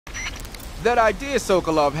That idea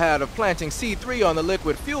Sokolov had of planting C3 on the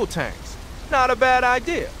liquid fuel tanks. Not a bad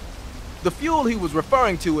idea. The fuel he was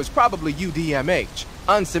referring to is probably UDMH,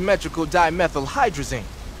 unsymmetrical dimethylhydrazine.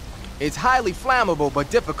 It's highly flammable but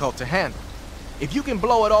difficult to handle. If you can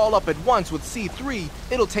blow it all up at once with C3,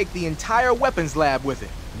 it'll take the entire weapons lab with it,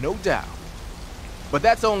 no doubt. But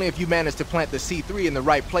that's only if you manage to plant the C3 in the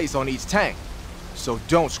right place on each tank. So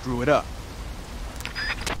don't screw it up.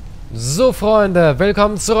 So, Freunde,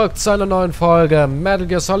 willkommen zurück zu einer neuen Folge Metal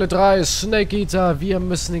Gear Solid 3 Snake Eater. Wir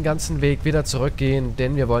müssen den ganzen Weg wieder zurückgehen,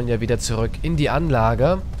 denn wir wollen ja wieder zurück in die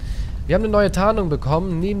Anlage. Wir haben eine neue Tarnung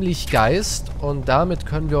bekommen, nämlich Geist, und damit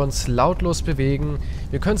können wir uns lautlos bewegen.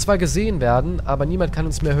 Wir können zwar gesehen werden, aber niemand kann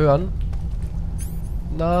uns mehr hören.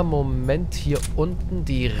 Na, Moment, hier unten,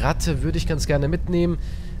 die Ratte würde ich ganz gerne mitnehmen,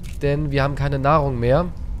 denn wir haben keine Nahrung mehr.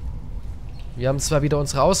 Wir haben zwar wieder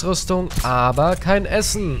unsere Ausrüstung, aber kein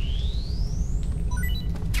Essen.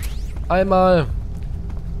 Einmal.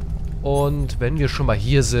 Und wenn wir schon mal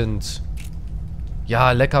hier sind.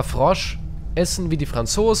 Ja, lecker Frosch. Essen wie die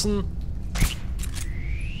Franzosen.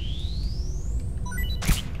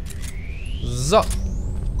 So.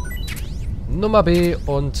 Nummer B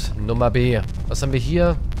und Nummer B. Was haben wir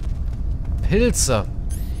hier? Pilze.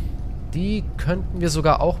 Die könnten wir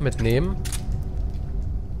sogar auch mitnehmen.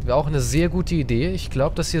 Wäre auch eine sehr gute Idee. Ich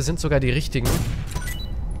glaube, das hier sind sogar die richtigen.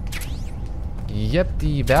 Yep,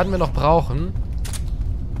 die werden wir noch brauchen.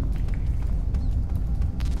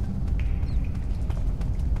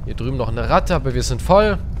 Hier drüben noch eine Ratte, aber wir sind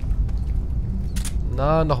voll.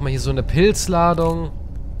 Na, nochmal hier so eine Pilzladung.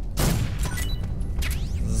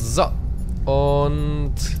 So.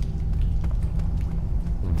 Und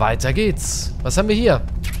weiter geht's. Was haben wir hier?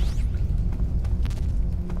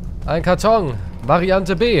 Ein Karton.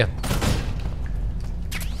 Variante B.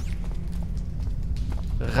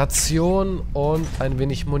 Ration und ein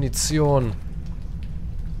wenig Munition.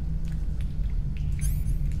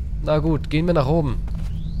 Na gut, gehen wir nach oben.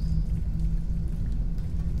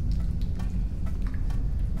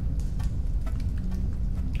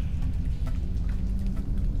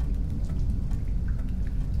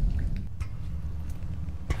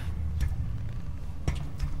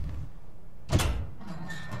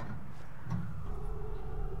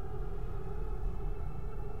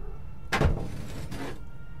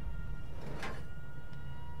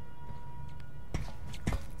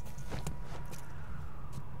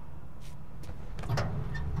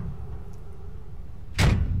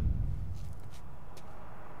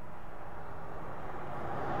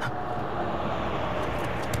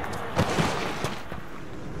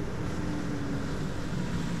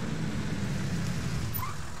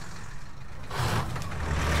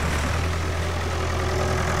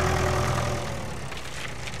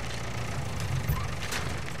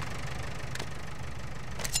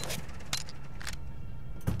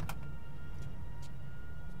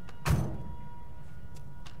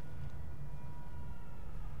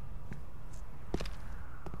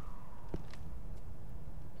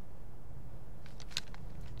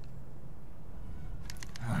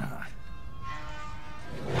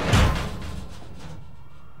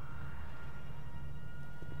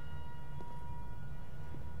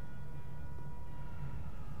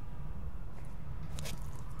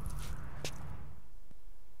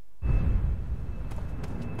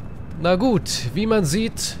 Na gut, wie man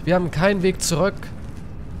sieht, wir haben keinen Weg zurück.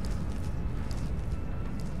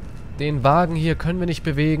 Den Wagen hier können wir nicht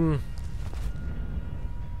bewegen.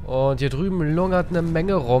 Und hier drüben lungert eine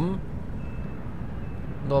Menge rum.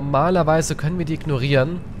 Normalerweise können wir die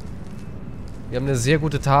ignorieren. Wir haben eine sehr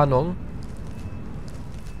gute Tarnung.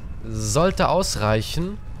 Sollte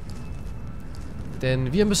ausreichen.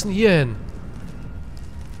 Denn wir müssen hier hin.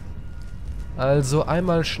 Also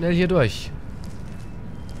einmal schnell hier durch.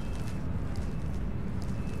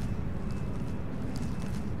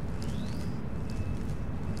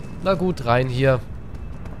 Na gut, rein hier.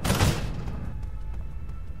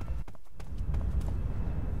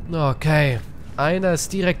 Okay. Einer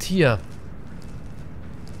ist direkt hier.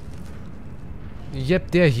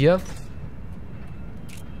 Jep, der hier.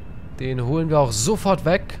 Den holen wir auch sofort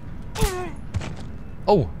weg.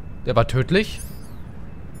 Oh, der war tödlich.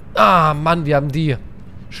 Ah, Mann, wir haben die.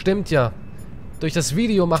 Stimmt ja. Durch das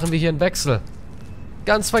Video machen wir hier einen Wechsel.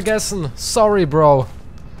 Ganz vergessen. Sorry, Bro.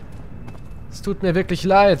 Es tut mir wirklich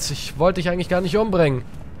leid. Ich wollte dich eigentlich gar nicht umbringen.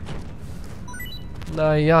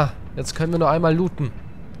 Naja, jetzt können wir nur einmal looten.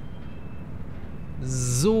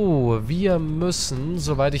 So, wir müssen,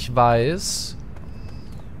 soweit ich weiß,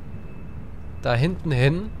 da hinten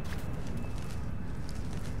hin.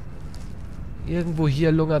 Irgendwo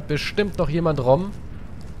hier lungert bestimmt noch jemand rum.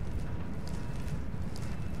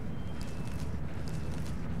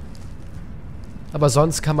 Aber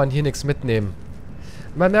sonst kann man hier nichts mitnehmen.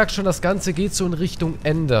 Man merkt schon, das Ganze geht so in Richtung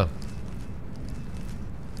Ende.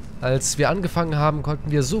 Als wir angefangen haben,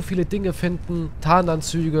 konnten wir so viele Dinge finden.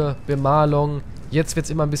 Tarnanzüge, Bemalung. Jetzt wird es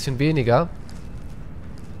immer ein bisschen weniger.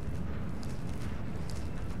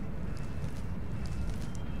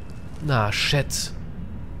 Na, shit.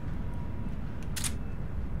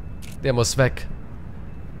 Der muss weg.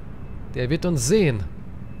 Der wird uns sehen.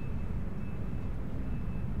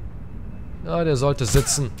 Ja, der sollte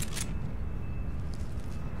sitzen.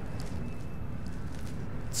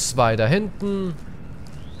 2 da hinten.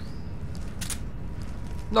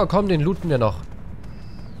 Na komm, den looten wir noch.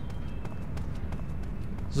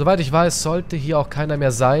 Soweit ich weiß, sollte hier auch keiner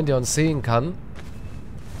mehr sein, der uns sehen kann.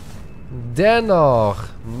 Dennoch,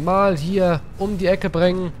 mal hier um die Ecke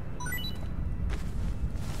bringen.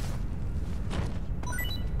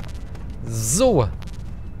 So.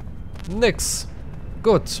 Nix.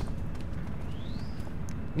 Gut.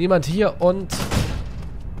 Niemand hier und...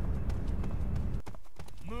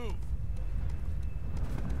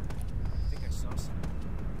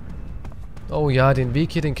 Oh ja, den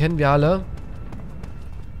Weg hier, den kennen wir alle.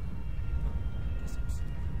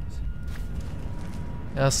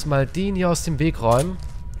 Erstmal den hier aus dem Weg räumen.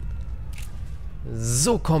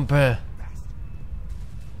 So, Kumpel.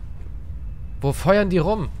 Wo feuern die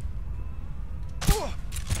rum?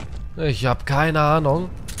 Ich habe keine Ahnung.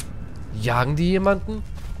 Jagen die jemanden?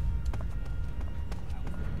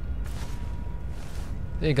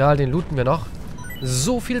 Egal, den looten wir noch.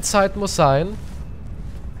 So viel Zeit muss sein.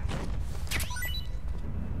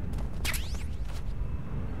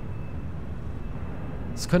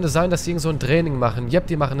 Es könnte sein, dass die irgend so ein Training machen. Jep,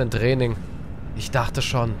 die machen ein Training. Ich dachte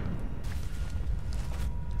schon.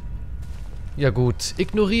 Ja gut,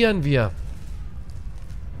 ignorieren wir.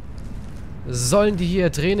 Sollen die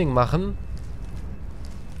hier Training machen?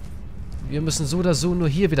 Wir müssen so oder so nur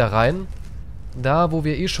hier wieder rein. Da, wo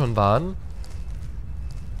wir eh schon waren.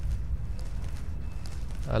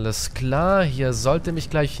 Alles klar, hier sollte mich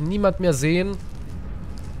gleich niemand mehr sehen.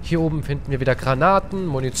 Hier oben finden wir wieder Granaten,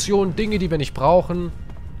 Munition, Dinge, die wir nicht brauchen.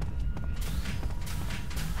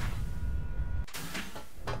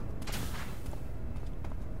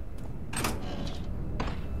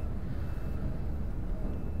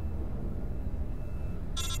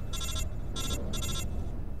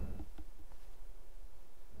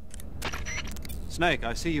 Snake,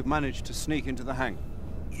 I see you've managed to sneak into the hangar.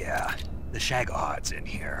 Yeah, the Shagahod's in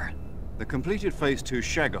here. The completed Phase 2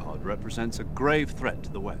 Shagahod represents a grave threat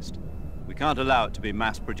to the West. We can't allow it to be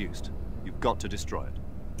mass-produced. You've got to destroy it.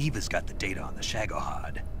 Eva's got the data on the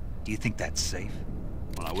Shagahod. Do you think that's safe?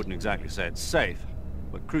 Well, I wouldn't exactly say it's safe,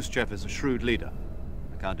 but Khrushchev is a shrewd leader.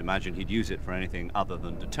 I can't imagine he'd use it for anything other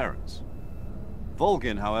than deterrence.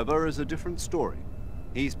 Volgin, however, is a different story.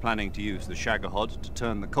 He's planning to use the Shagahod to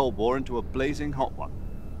turn the Cold War into a blazing hot one.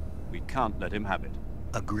 We can't let him have it.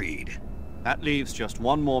 Agreed. That leaves just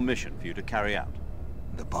one more mission for you to carry out.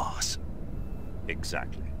 The boss.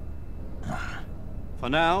 Exactly. For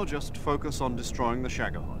now, just focus on destroying the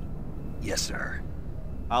Shagahod. Yes, sir.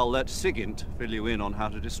 I'll let Sigint fill you in on how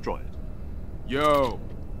to destroy it. Yo,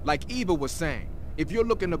 like Eva was saying, if you're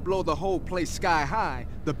looking to blow the whole place sky high,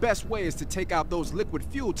 the best way is to take out those liquid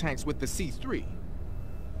fuel tanks with the C3.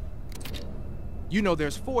 You know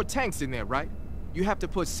there's 4 tanks in there, right? You have to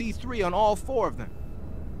put C3 on all 4 of them.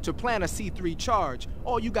 To plan a C3 charge,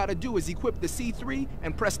 all you gotta do is equip the C3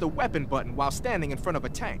 and press the weapon button while standing in front of a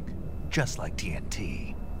tank. Just like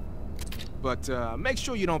TNT. But make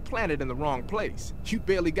sure you don't plant it in the wrong place. You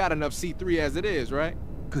barely got enough C3 as it is, right?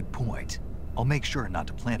 Good point. I'll make sure not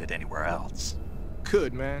to plant it anywhere else.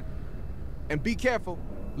 Good, man. And be careful.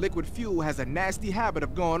 Liquid fuel has a nasty habit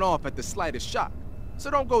of going off at the slightest shock. So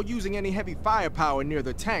don't go using any heavy firepower near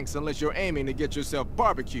the tanks unless you're aiming to get yourself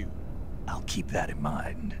barbecued. I'll keep that in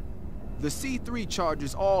mind. The C3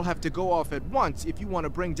 charges all have to go off at once if you want to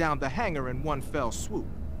bring down the hangar in one fell swoop.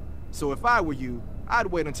 So if I were you, I'd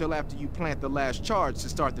wait until after you plant the last charge to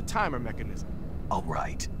start the timer mechanism. All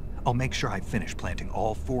right. I'll make sure I finish planting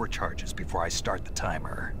all 4 charges before I start the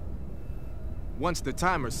timer. Once the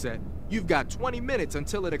timer's set, you've got 20 minutes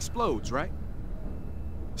until it explodes, right?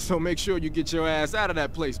 So make sure you get your ass out of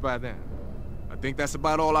that place by then. I think that's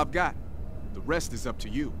about all I've got. The rest is up to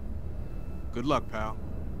you. Good luck, pal.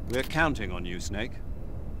 We're counting on you, Snake.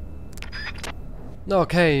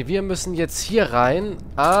 Okay, wir müssen jetzt hier rein,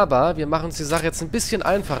 aber wir machen uns die Sache jetzt ein bisschen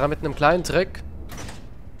einfacher mit einem kleinen Trick.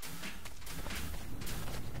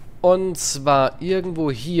 Und zwar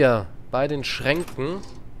irgendwo hier bei den Schränken.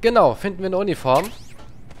 Genau, finden wir eine Uniform.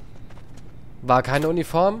 War keine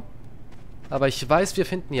Uniform, aber ich weiß, wir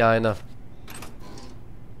finden hier eine.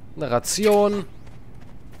 Eine Ration.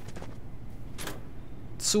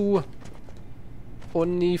 zu.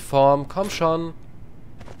 Uniform, komm schon.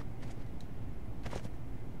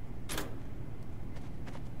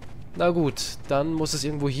 Na gut, dann muss es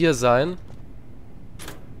irgendwo hier sein.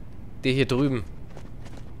 Der hier drüben.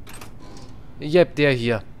 Jep, der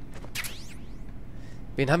hier.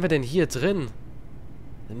 Wen haben wir denn hier drin?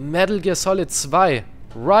 Metal Gear Solid 2.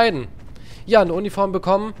 Raiden. Ja, eine Uniform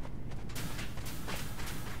bekommen.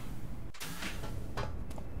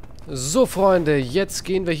 So, Freunde, jetzt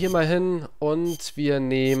gehen wir hier mal hin und wir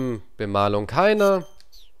nehmen Bemalung keine.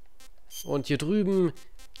 Und hier drüben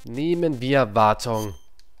nehmen wir Wartung.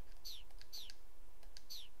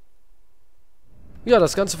 Ja,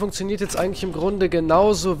 das Ganze funktioniert jetzt eigentlich im Grunde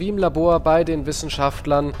genauso wie im Labor bei den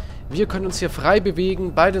Wissenschaftlern. Wir können uns hier frei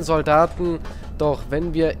bewegen bei den Soldaten, doch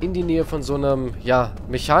wenn wir in die Nähe von so einem, ja,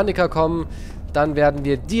 Mechaniker kommen, dann werden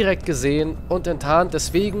wir direkt gesehen und enttarnt.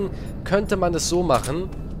 Deswegen könnte man es so machen.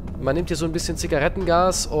 Man nimmt hier so ein bisschen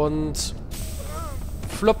Zigarettengas und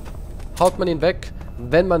flupp, haut man ihn weg.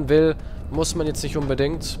 Wenn man will, muss man jetzt nicht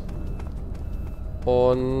unbedingt.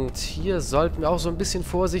 Und hier sollten wir auch so ein bisschen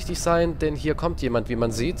vorsichtig sein, denn hier kommt jemand, wie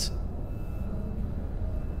man sieht.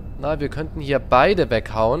 Na, wir könnten hier beide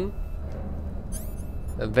weghauen.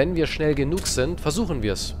 Wenn wir schnell genug sind, versuchen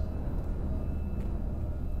wir es.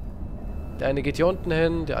 Der eine geht hier unten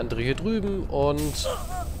hin, der andere hier drüben und...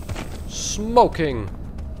 Smoking.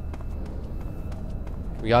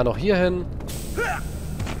 Ja, noch hier hin.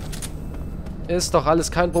 Ist doch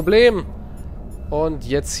alles kein Problem. Und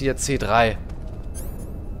jetzt hier C3.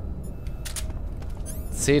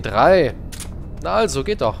 C3. Na also,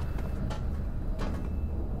 geht doch.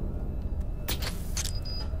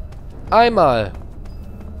 Einmal.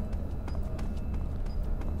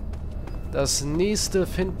 Das nächste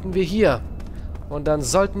finden wir hier. Und dann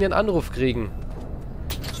sollten wir einen Anruf kriegen.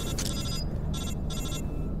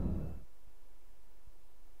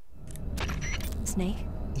 Snake?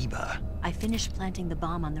 Eva, I finished planting the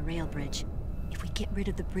bomb on the rail bridge. If we get rid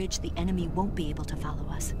of the bridge, the enemy won't be able to follow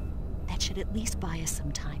us. That should at least buy us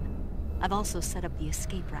some time. I've also set up the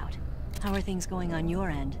escape route. How are things going on your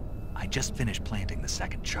end? I just finished planting the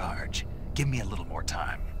second charge. Give me a little more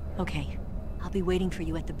time. Okay. I'll be waiting for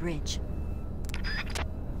you at the bridge.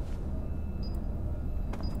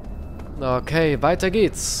 Okay, weiter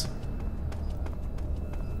geht's.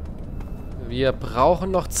 Wir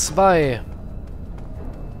brauchen noch 2.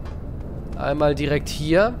 Einmal direkt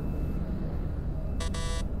hier.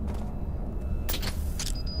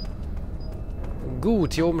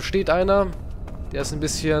 Gut, hier oben steht einer. Der ist ein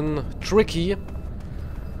bisschen tricky.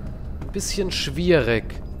 Ein bisschen schwierig.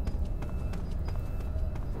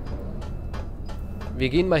 Wir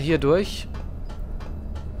gehen mal hier durch.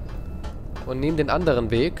 Und nehmen den anderen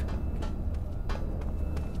Weg.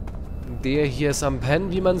 Der hier ist am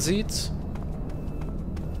Pennen, wie man sieht.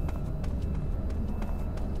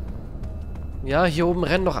 Ja, hier oben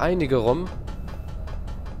rennen noch einige rum.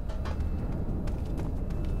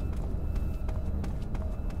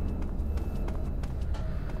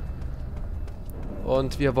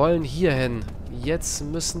 Und wir wollen hier hin. Jetzt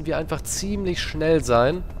müssen wir einfach ziemlich schnell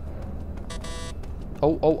sein.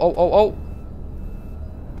 Oh, oh, oh, oh, oh.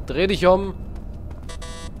 Dreh dich um.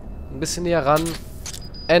 Ein bisschen näher ran.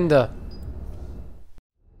 Ende.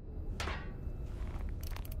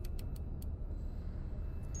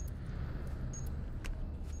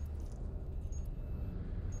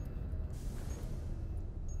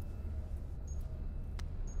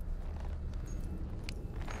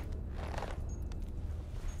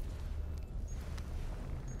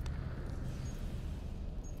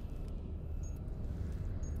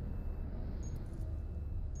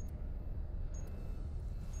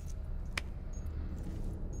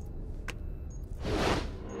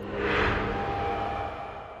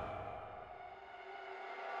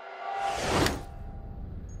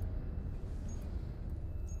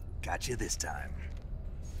 Got you this time.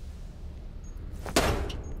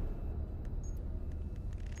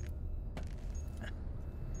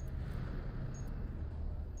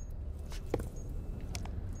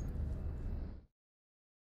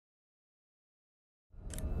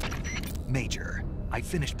 Major, I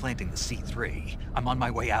finished planting the C3. I'm on my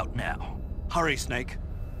way out now. Hurry, Snake.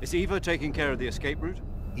 Is Eva taking care of the escape route?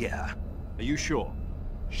 Yeah, Are you sure?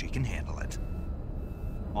 she can handle it.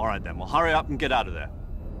 All right, then. Well, hurry up and get out of there.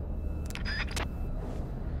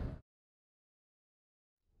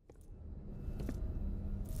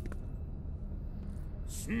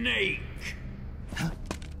 Snake!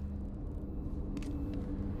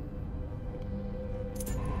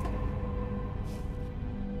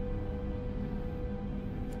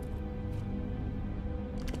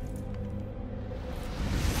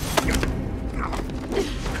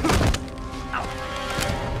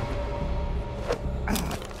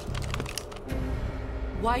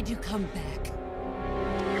 Why'd you come back?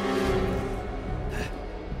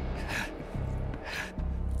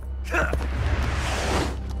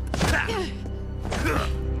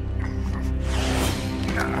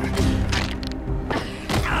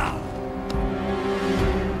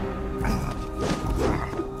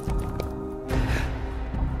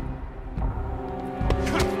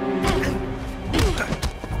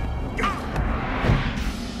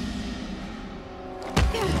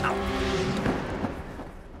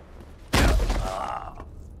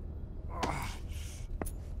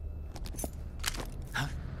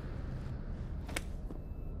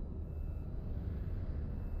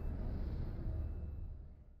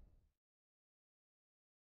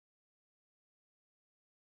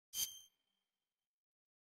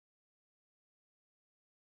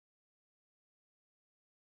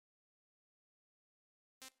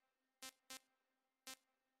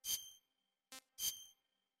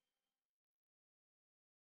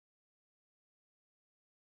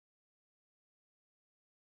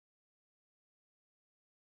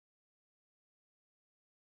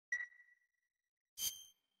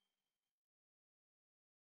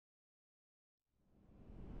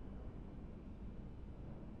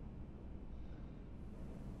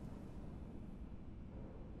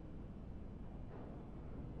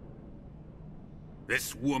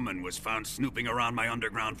 This woman was found snooping around my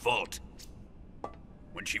underground vault.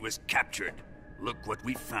 When she was captured, look what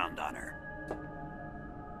we found on her.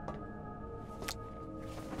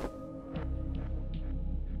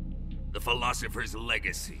 The Philosopher's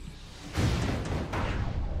Legacy.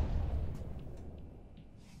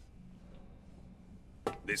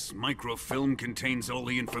 This microfilm contains all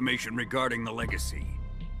the information regarding the Legacy.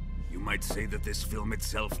 You might say that this film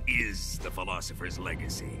itself is the Philosopher's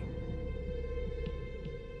Legacy.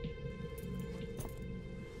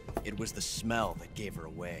 It was the smell that gave her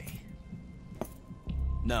away.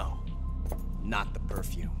 No, not the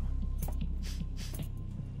perfume.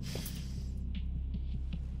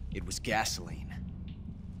 It was gasoline.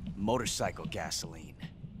 Motorcycle gasoline.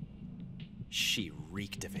 She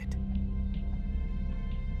reeked of it.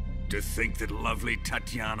 To think that lovely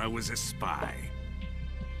Tatiana was a spy.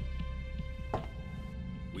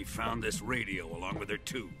 We found this radio along with her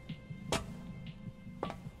too.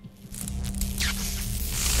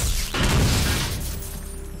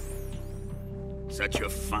 Such a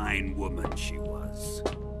fine woman she was.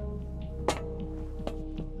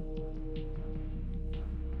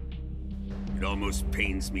 It almost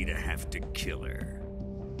pains me to have to kill her.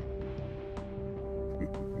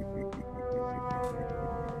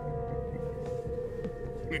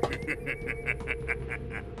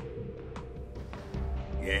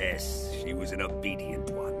 Yes, she was an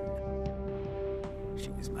obedient one. She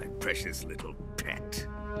was my precious little pet.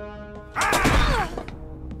 Ah!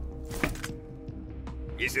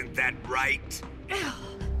 Isn't that right?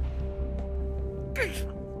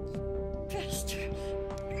 Bastard.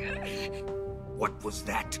 What was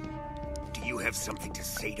that? Do you have something to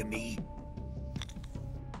say to me?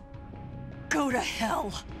 Go to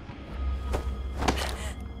hell.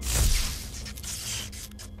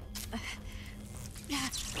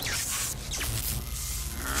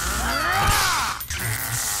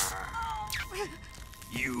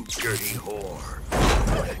 You dirty whore.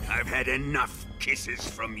 I've had enough kisses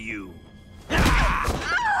from you.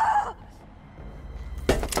 I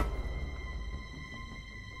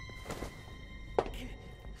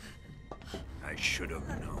should have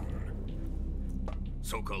known.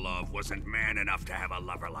 Sokolov wasn't man enough to have a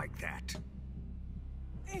lover like that.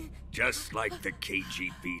 Just like the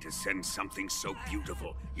KGB to send something so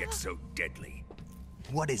beautiful, yet so deadly.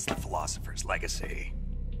 What is the Philosopher's Legacy?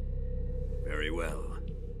 Very well.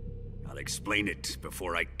 I'll explain it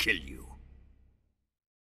before I kill you.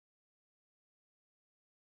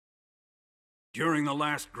 During the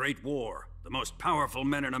last Great War, the most powerful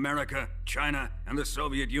men in America, China, and the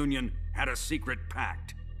Soviet Union had a secret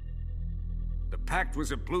pact. The pact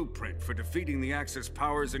was a blueprint for defeating the Axis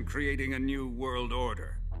powers and creating a new world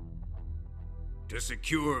order. To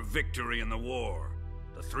secure victory in the war,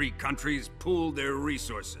 the three countries pooled their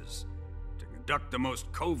resources to conduct the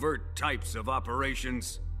most covert types of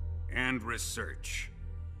operations and research.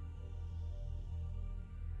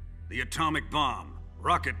 The atomic bomb,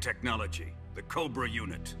 rocket technology, the Cobra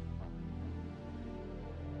unit.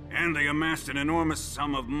 And they amassed an enormous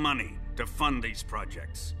sum of money to fund these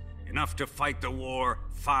projects, enough to fight the war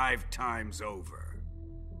 5 times over.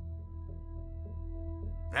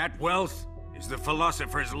 That wealth is the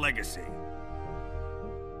Philosopher's Legacy.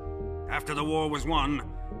 After the war was won,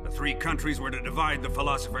 the three countries were to divide the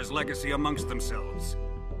Philosopher's Legacy amongst themselves.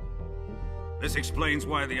 This explains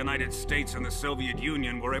why the United States and the Soviet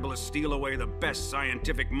Union were able to steal away the best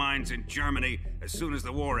scientific minds in Germany as soon as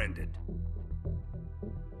the war ended.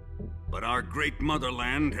 But our great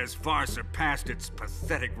motherland has far surpassed its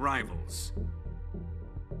pathetic rivals.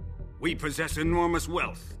 We possess enormous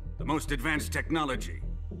wealth, the most advanced technology,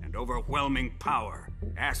 and overwhelming power,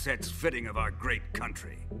 assets fitting of our great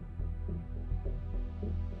country.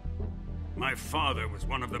 My father was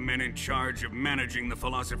one of the men in charge of managing the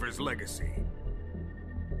philosopher's legacy.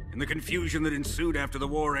 In the confusion that ensued after the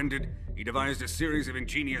war ended, he devised a series of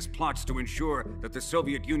ingenious plots to ensure that the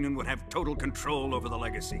Soviet Union would have total control over the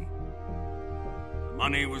legacy. The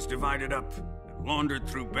money was divided up and laundered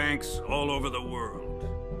through banks all over the world.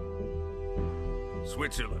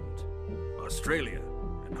 Switzerland, Australia,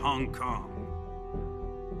 and Hong Kong.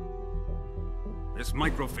 This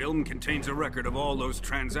microfilm contains a record of all those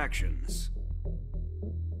transactions.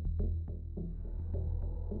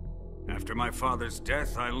 After my father's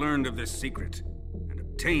death, I learned of this secret and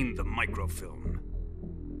obtained the microfilm.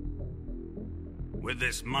 With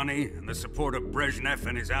this money and the support of Brezhnev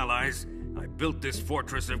and his allies, I built this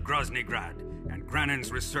fortress of Groznygrad and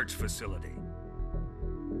Granin's research facility.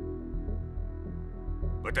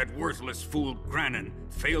 But that worthless fool Granin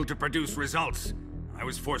failed to produce results. I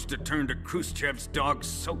was forced to turn to Khrushchev's dog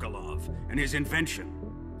Sokolov and his invention,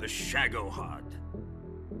 the Shagohod.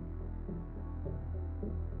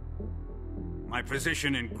 My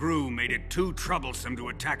position in GRU made it too troublesome to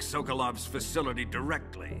attack Sokolov's facility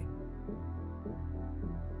directly.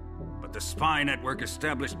 But the spy network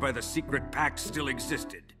established by the secret pact still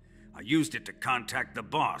existed. I used it to contact the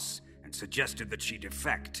boss and suggested that she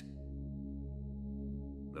defect.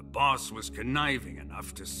 The boss was conniving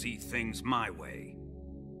enough to see things my way.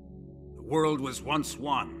 The world was once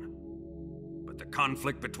one, but the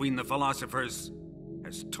conflict between the philosophers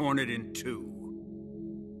has torn it in two.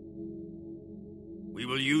 We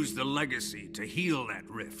will use the legacy to heal that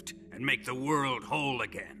rift and make the world whole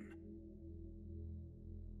again.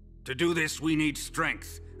 To do this, we need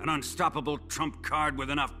strength, an unstoppable trump card with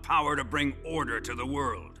enough power to bring order to the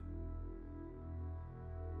world.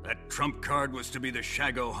 That trump card was to be the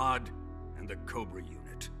Shagohod and the Cobra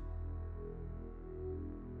unit.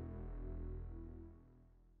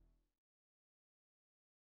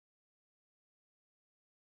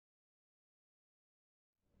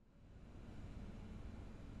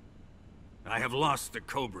 I have lost the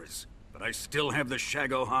Cobras, but I still have the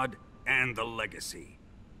Shagohod and the legacy.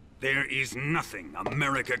 There is nothing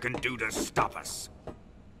America can do to stop us.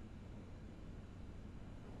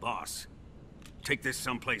 Boss, take this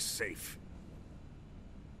someplace safe.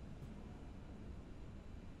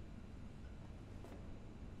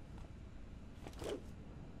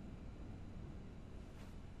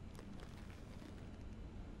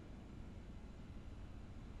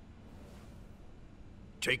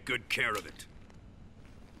 Take good care of it.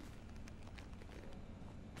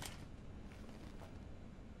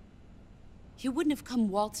 He wouldn't have come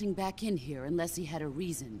waltzing back in here unless he had a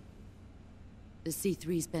reason. The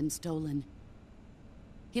C3's been stolen.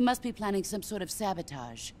 He must be planning some sort of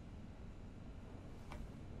sabotage.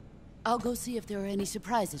 I'll go see if there are any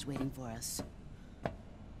surprises waiting for us.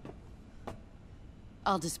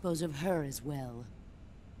 I'll dispose of her as well.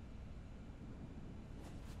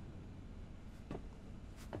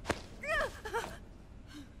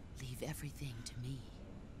 Leave everything to me.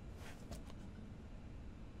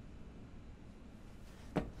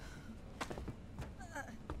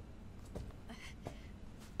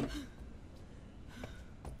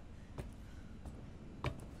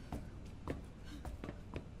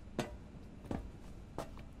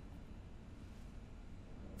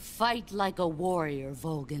 Fight like a warrior,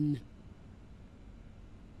 Volgin.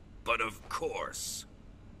 But of course.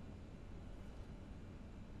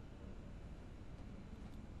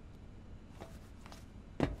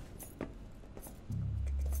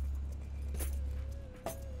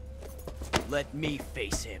 Let me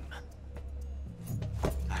face him.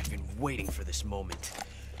 I've been waiting for this moment.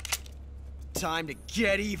 Time to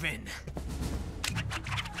get even.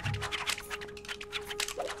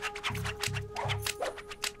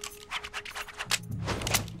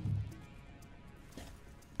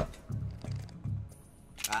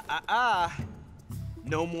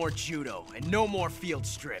 No more judo, and no more field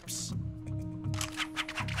strips.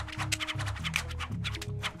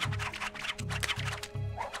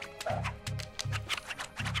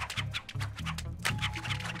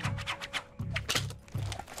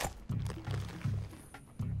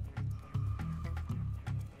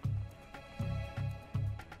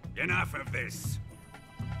 Enough of this.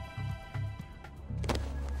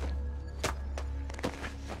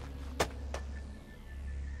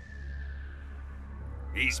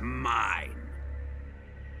 He's mine.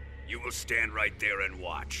 You will stand right there and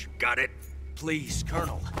watch. Got it? Please,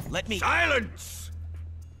 Colonel, let me... Silence!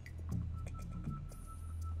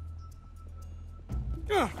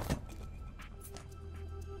 Huh?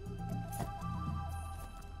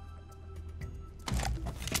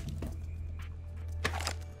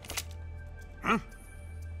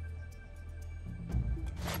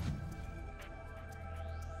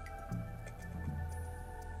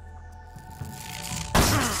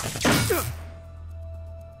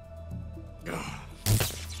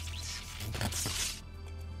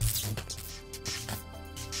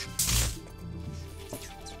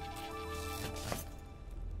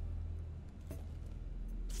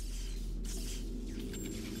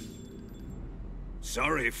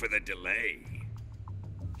 Sorry for the delay.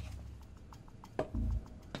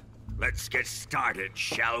 Let's get started,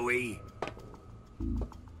 shall we?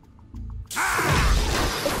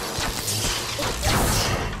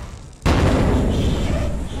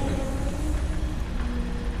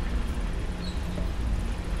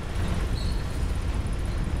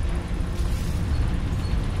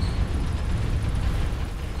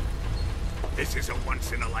 This is a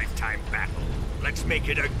once-in-a-lifetime battle. Let's make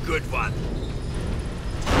it a good one.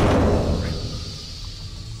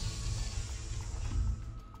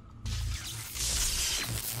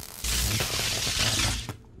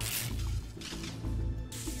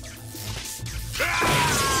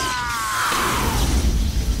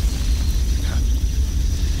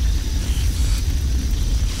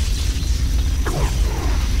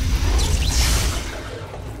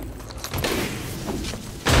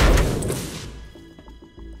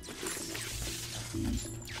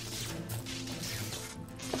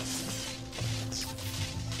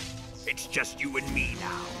 It's just you and me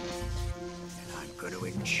now. And I'm gonna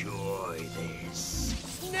enjoy this.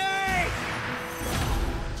 Snake!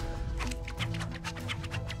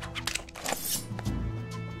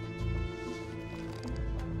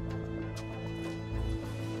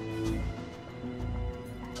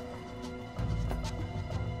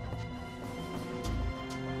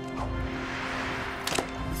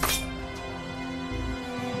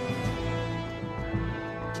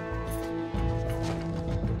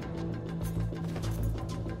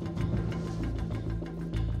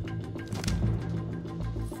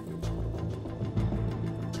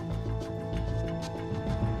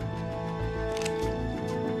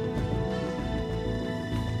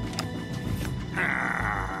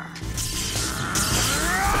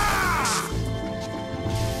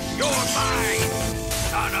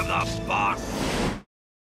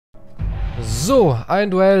 So,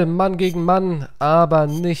 ein Duell, Mann gegen Mann, aber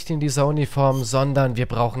nicht in dieser Uniform, sondern wir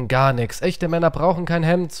brauchen gar nichts. Echte Männer brauchen kein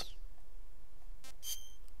Hemd.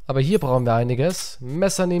 Aber hier brauchen wir einiges.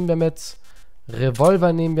 Messer nehmen wir mit,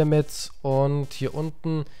 Revolver nehmen wir mit und hier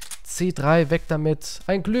unten C3, weg damit,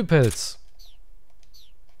 ein Glühpilz.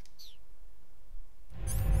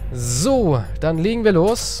 So, dann legen wir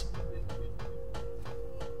los.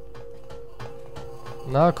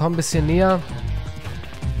 Na, komm ein bisschen näher.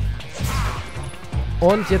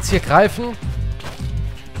 Und jetzt hier greifen.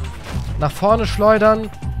 Nach vorne schleudern.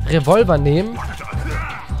 Revolver nehmen.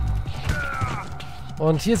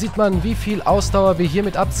 Und hier sieht man, wie viel Ausdauer wir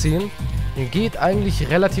hiermit abziehen. Geht eigentlich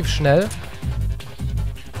relativ schnell.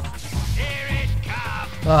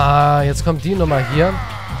 Ah, jetzt kommt die Nummer hier.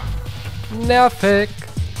 Nervig.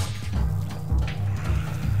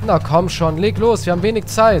 Na komm schon, leg los. Wir haben wenig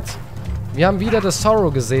Zeit. Wir haben wieder das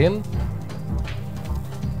Sorrow gesehen.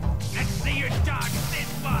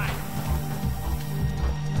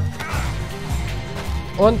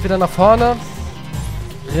 Und wieder nach vorne.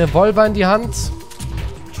 Revolver in die Hand.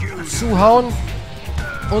 Zuhauen.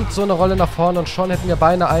 Und so eine Rolle nach vorne. Und schon hätten wir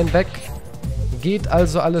beinahe einen weg. Geht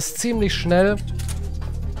also alles ziemlich schnell.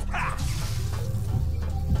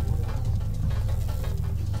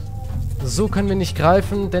 So können wir nicht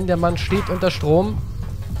greifen, denn der Mann steht unter Strom.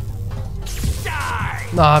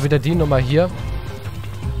 Na, wieder die Nummer hier.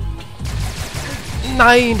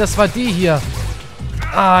 Nein, das war die hier.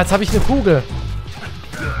 Ah, jetzt habe ich eine Kugel.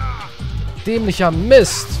 Dämlicher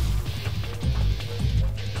Mist.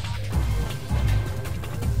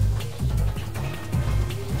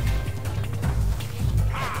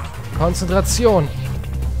 Konzentration.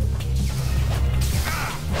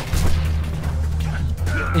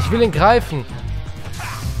 Ich will ihn greifen.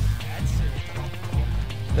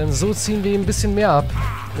 Denn so ziehen wir ihm ein bisschen mehr ab.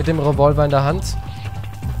 Mit dem Revolver in der Hand.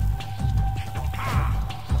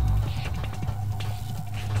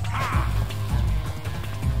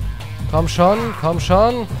 Komm schon, komm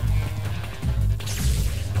schon.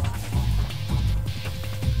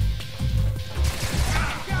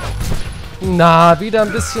 Na, wieder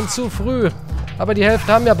ein bisschen zu früh. Aber die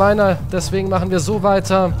Hälfte haben wir beinahe. Deswegen machen wir so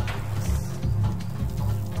weiter.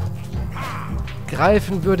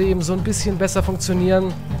 Greifen würde eben so ein bisschen besser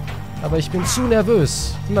funktionieren. Aber ich bin zu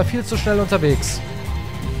nervös. Immer viel zu schnell unterwegs.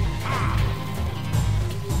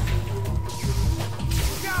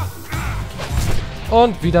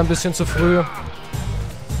 Und wieder ein bisschen zu früh.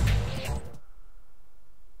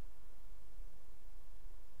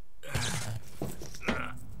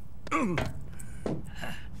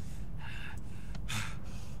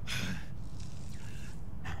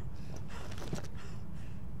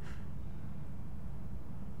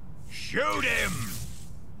 Shoot him!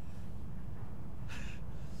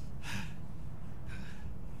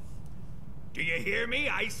 Do you hear me?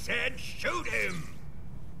 I said shoot him!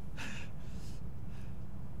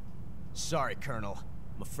 Sorry, Colonel.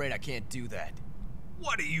 I'm afraid I can't do that.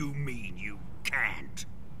 What do you mean you can't?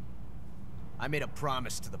 I made a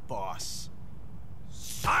promise to the boss.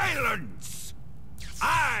 Silence!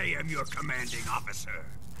 I am your commanding officer.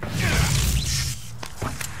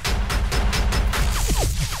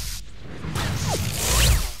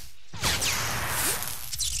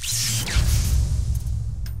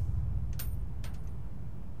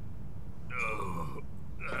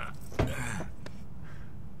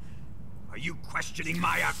 Are you questioning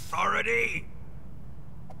my authority?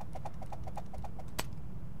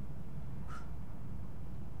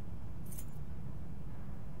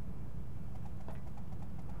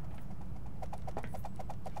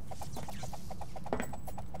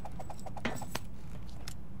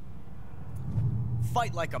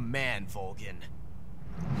 Fight like a man, Volgin.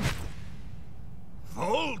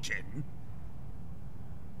 Volgin?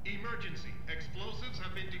 Emergency. Explosives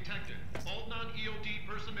have been detected. All non-EOD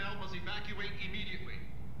personnel must evacuate immediately.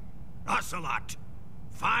 Ocelot!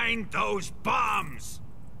 Find those bombs!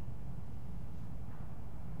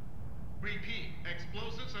 Repeat.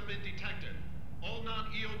 Explosives have been detected. All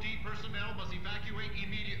non-EOD personnel must evacuate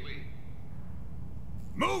immediately.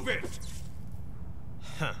 Move it!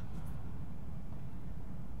 Huh.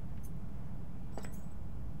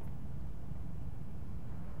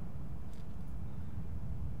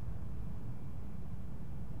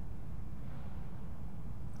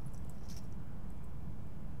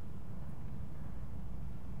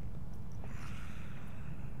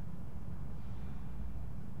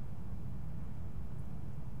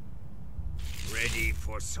 Ready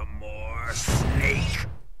for some more, Snake?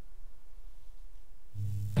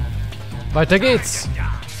 Weiter geht's.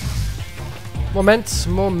 Moment,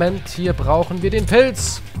 Moment. Hier brauchen wir den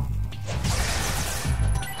Pilz.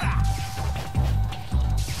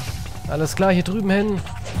 Alles klar, hier drüben hin.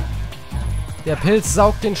 Der Pilz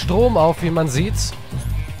saugt den Strom auf, wie man sieht.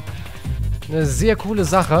 Eine sehr coole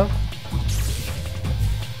Sache.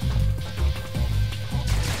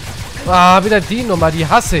 Ah, wieder die Nummer, die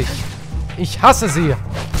hasse ich. Ich hasse sie.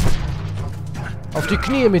 Auf die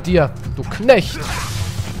Knie mit dir, du Knecht.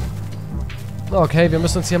 Okay, wir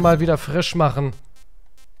müssen uns hier mal wieder frisch machen.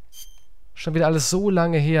 Schon wieder alles so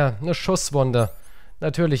lange her. Eine Schusswunde.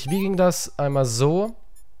 Natürlich, wie ging das? Einmal so.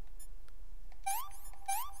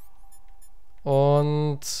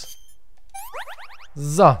 Und...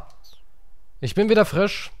 So. Ich bin wieder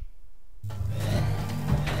frisch.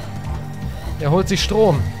 Er holt sich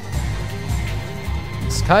Strom.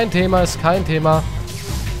 Ist kein Thema, ist kein Thema.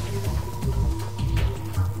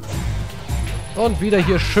 Und wieder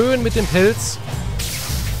hier schön mit dem Pilz.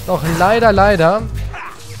 Doch leider, leider.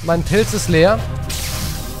 Mein Pilz ist leer.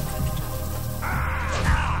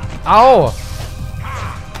 Au!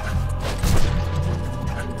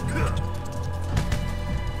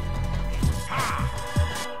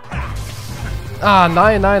 Ah,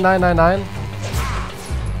 nein, nein, nein, nein, nein.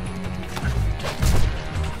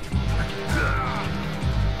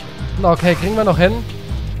 Okay, kriegen wir noch hin.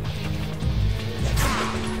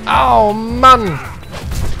 Au, Mann!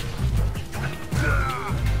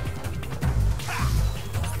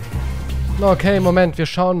 Okay, Moment, wir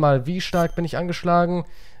schauen mal. Wie stark bin ich angeschlagen?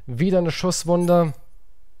 Wieder eine Schusswunde.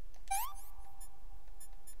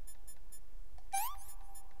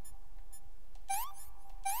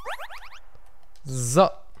 So.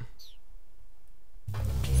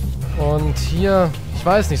 Und hier, ich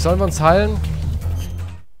weiß nicht, sollen wir uns heilen?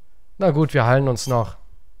 Na gut, wir heilen uns noch.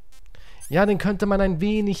 Ja, den könnte man ein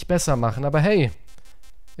wenig besser machen, aber hey.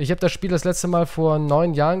 Ich habe das Spiel das letzte Mal vor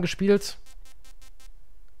 9 Jahren gespielt.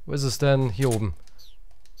 Wo ist es denn? Hier oben.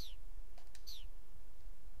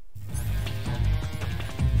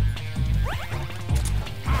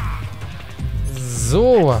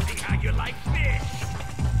 So.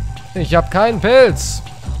 Ich habe keinen Pilz.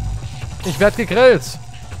 Ich werde gegrillt.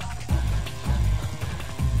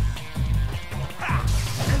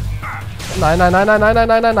 Nein, nein, nein, nein, nein, nein,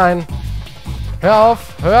 nein, nein, nein. Hör auf,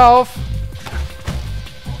 hör auf.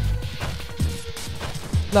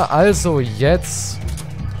 Na also, jetzt.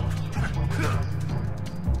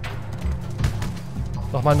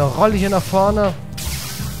 Nochmal eine Rolle hier nach vorne.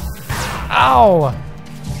 Au!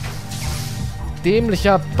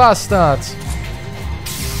 Dämlicher Bastard.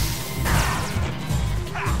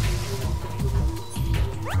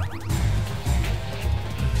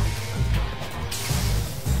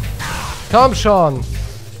 Komm schon.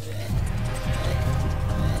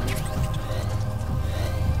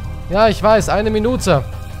 Ja, ich weiß, 1 Minute.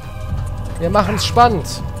 Wir machen es spannend.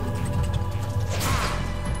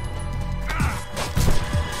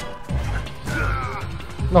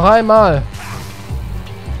 Noch einmal.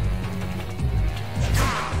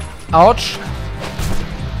 Autsch.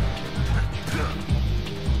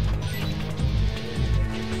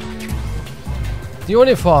 Die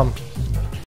Uniform.